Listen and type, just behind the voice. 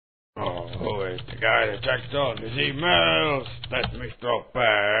Oh, who is the guy that checked all his emails? Let me stroke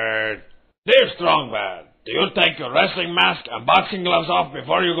bad. Dear Strongbad, do you take your wrestling mask and boxing gloves off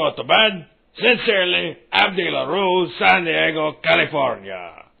before you go to bed? Sincerely, Abdi LaRue, San Diego,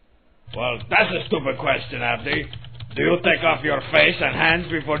 California. Well, that's a stupid question, Abdi. Do you take off your face and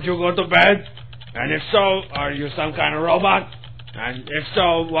hands before you go to bed? And if so, are you some kind of robot? And if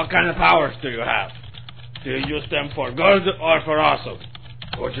so, what kind of powers do you have? Do you use them for good or for awesome?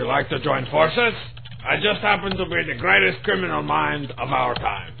 Would you like to join forces? I just happen to be the greatest criminal mind of our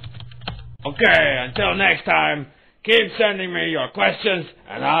time. Okay, until next time, keep sending me your questions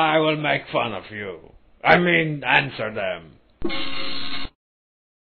and I will make fun of you. I mean, answer them.